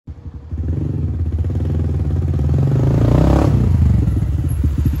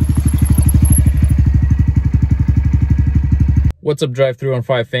What's up, Drive Through on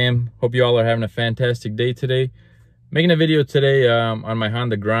 5 fam? Hope you all are having a fantastic day today. Making a video today on my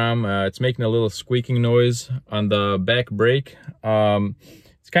Honda Grom. It's making a little squeaking noise on the back brake.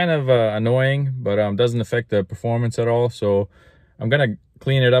 It's kind of annoying, but doesn't affect the performance at all. So I'm gonna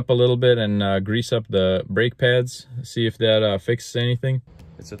clean it up a little bit and grease up the brake pads, see if that fixes anything.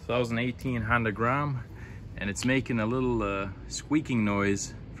 It's a 2018 Honda Grom, and it's making a little squeaking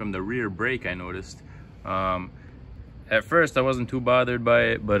noise from the rear brake, I noticed. At first I wasn't too bothered by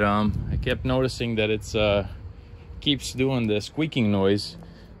it, but I kept noticing that it's keeps doing the squeaking noise.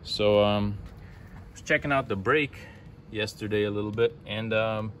 So I was checking out the brake yesterday a little bit, and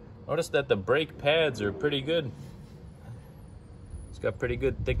noticed that the brake pads are pretty good. It's got pretty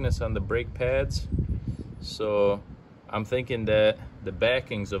good thickness on the brake pads, so I'm thinking that the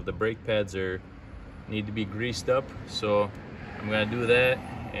backings of the brake pads need to be greased up. So I'm gonna do that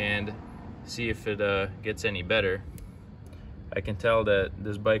and see if it gets any better. I can tell that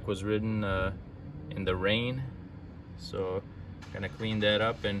this bike was ridden in the rain, so I'm gonna clean that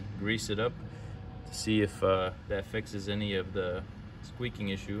up and grease it up to see if that fixes any of the squeaking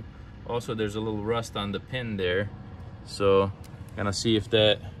issue. Also, there's a little rust on the pin there, so I'm gonna see if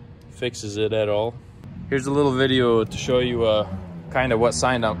that fixes it at all. Here's a little video to show you kind of what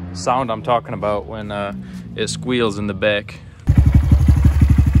sound I'm talking about when it squeals in the back.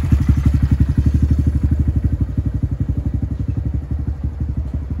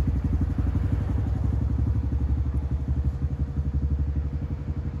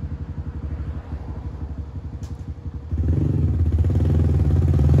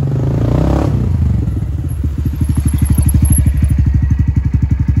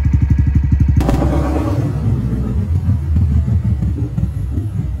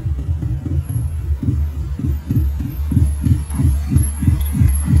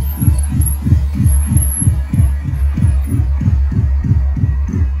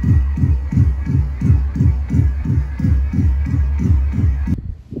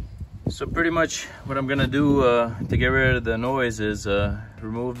 So pretty much what I'm gonna do to get rid of the noise is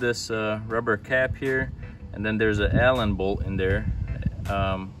remove this rubber cap here, and then there's an Allen bolt in there.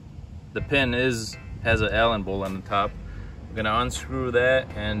 The pin has an Allen bolt on the top. I'm gonna unscrew that,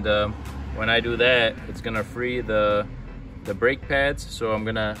 and when I do that, it's gonna free the brake pads. So I'm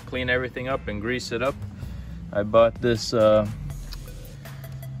gonna clean everything up and grease it up. I bought this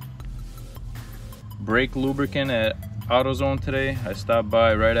brake lubricant at AutoZone today. I stopped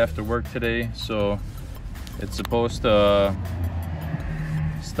by right after work today, so it's supposed to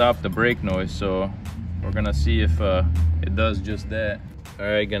stop the brake noise. So we're gonna see if it does just that. All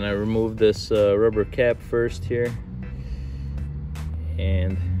right, gonna remove this rubber cap first here,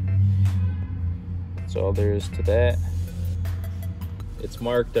 and that's all there is to that. It's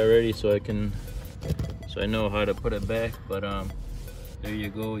marked already, so I know how to put it back. But there you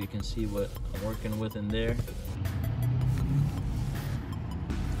go. You can see what I'm working with in there.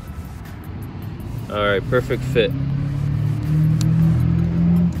 All right, perfect fit.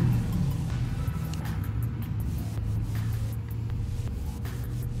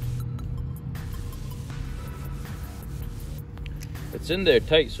 It's in there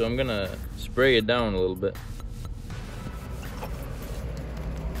tight, so I'm gonna spray it down a little bit.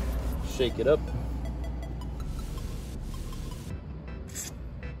 Shake it up.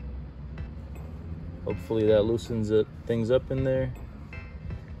 Hopefully that loosens things up in there.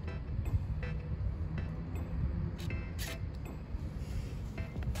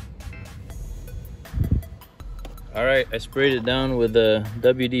 All right, I sprayed it down with a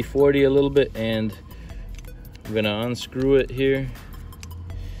WD-40 a little bit, and I'm gonna unscrew it here.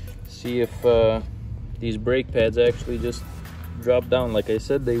 See if these brake pads actually just drop down like I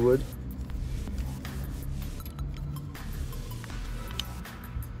said they would.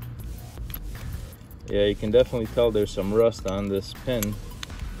 Yeah, you can definitely tell there's some rust on this pin,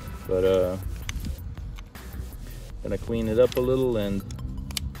 but gonna clean it up a little and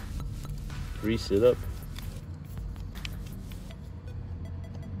grease it up.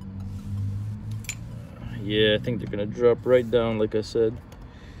 Yeah, I think they're gonna drop right down like I said.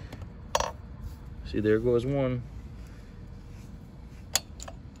 See, there goes one.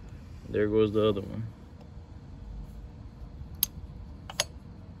 There goes the other one.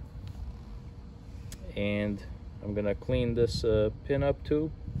 And I'm gonna clean this pin up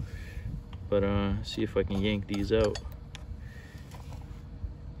too, but see if I can yank these out.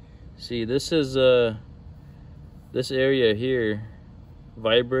 See, this is this area here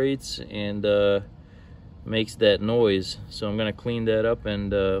vibrates and makes that noise, so I'm gonna clean that up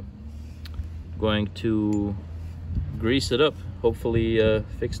and going to grease it up, hopefully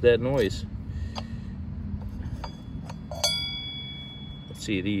fix that noise.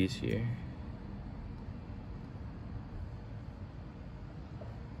 see these here.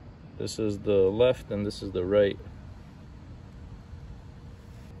 This is the left and this is the right.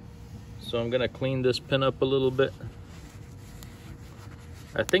 So I'm gonna clean this pin up a little bit.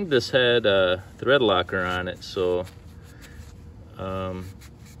 I think this had a thread locker on it, so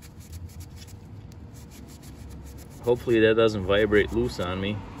hopefully that doesn't vibrate loose on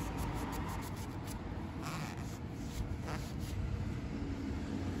me.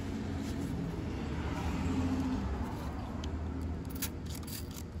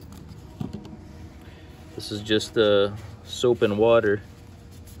 This is just soap and water.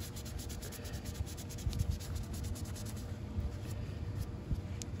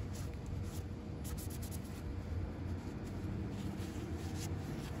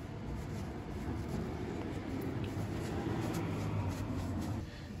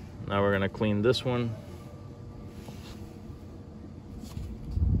 Now we're gonna clean this one.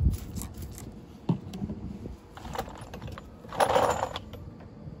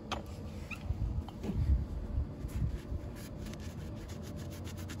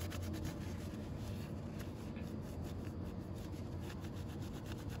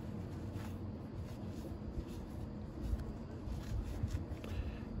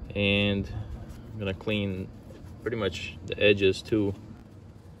 And I'm gonna clean pretty much the edges too.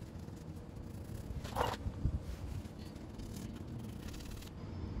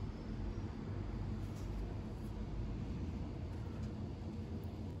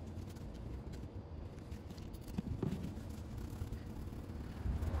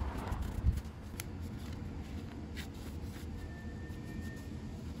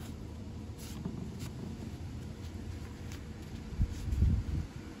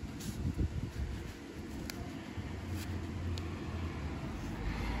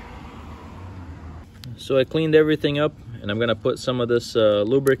 So I cleaned everything up, and I'm gonna put some of this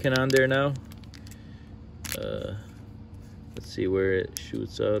lubricant on there now. Let's see where it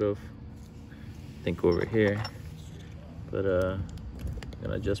shoots out of. I think over here. But I'm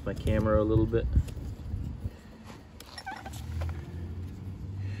gonna adjust my camera a little bit.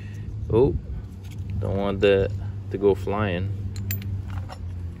 Oh, don't want that to go flying.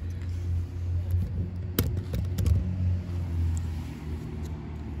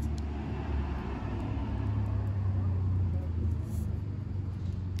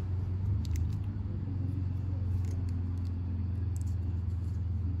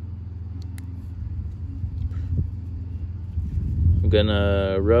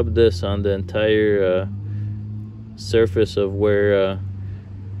 Gonna rub this on the entire surface of where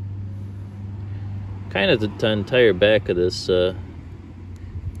kind of the entire back of this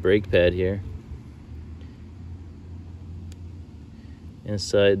brake pad here.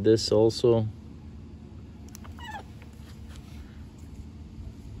 Inside this also.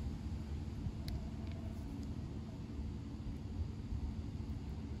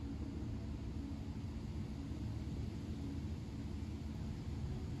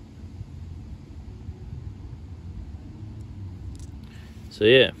 So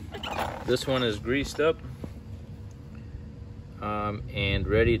yeah, this one is greased up and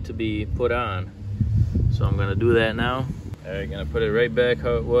ready to be put on. So I'm gonna do that now. Alright, gonna put it right back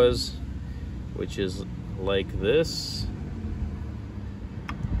how it was, which is like this.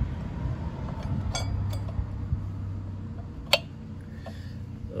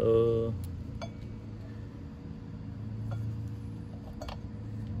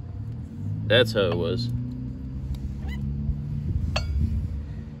 That's how it was.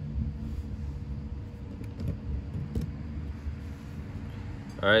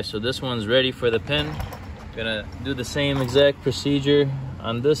 Alright, so this one's ready for the pin. I'm gonna do the same exact procedure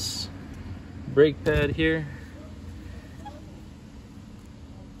on this brake pad here.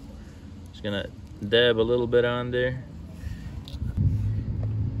 Just gonna dab a little bit on there.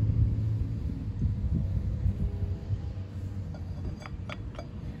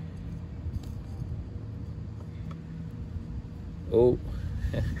 Oh,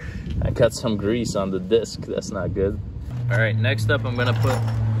 I got some grease on the disc. That's not good. All right, next up, I'm gonna put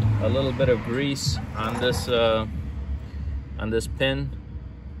a little bit of grease on this pin.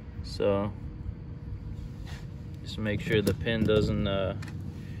 So just make sure the pin doesn't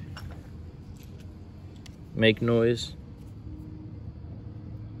make noise.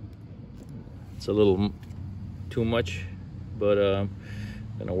 It's a little too much, but I'm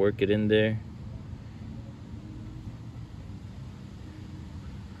gonna work it in there.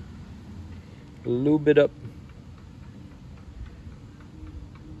 Lube it up.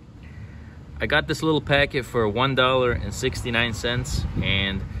 I got this little packet for $1.69,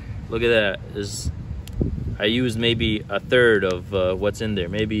 and look at that. I used maybe a third of what's in there,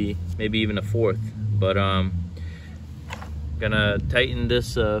 maybe even a fourth. But gonna tighten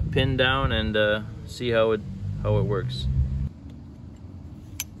this pin down and see how it works.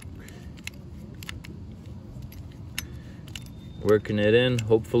 Working it in.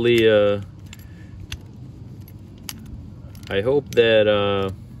 Hopefully, I hope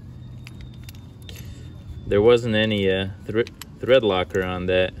that there wasn't any thread locker on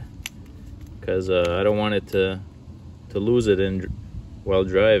that, because I don't want it to lose it while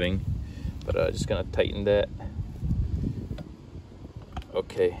driving. But just gonna tighten that.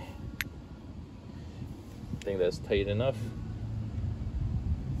 Okay, I think that's tight enough.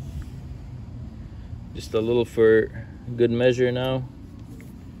 Just a little for good measure now.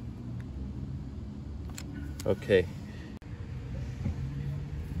 Okay.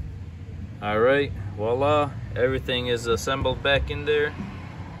 All right, voila, everything is assembled back in there.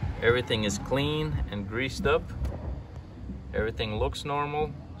 Everything is clean and greased up. Everything looks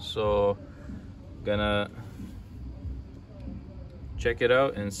normal, so gonna check it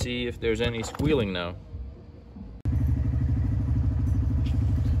out and see if there's any squealing now.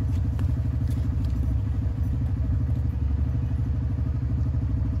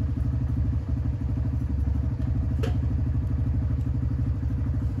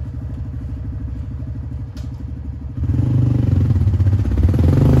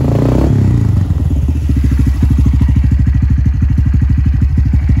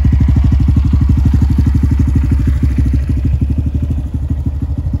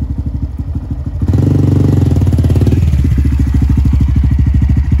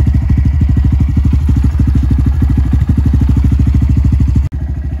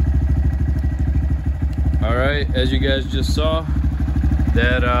 As you guys just saw,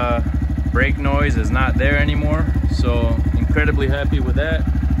 that brake noise is not there anymore, so incredibly happy with that.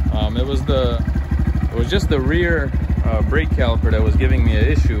 It was just the rear brake caliper that was giving me an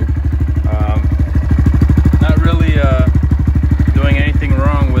issue. Not really doing anything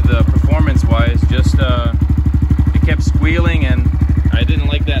wrong with the performance wise, just it kept squealing and I didn't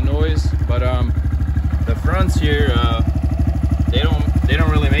like that noise. But the fronts here, they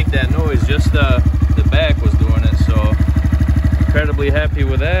don't really make that noise, just the back was doing it, so incredibly happy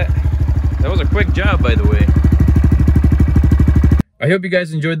with that. That was a quick job, by the way. I hope you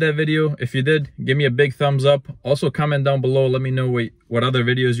guys enjoyed that video. If you did, give me a big thumbs up. Also comment down below, let me know what other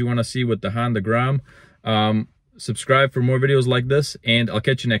videos you want to see with the Honda Grom. Subscribe for more videos like this, and I'll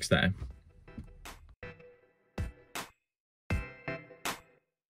catch you next time.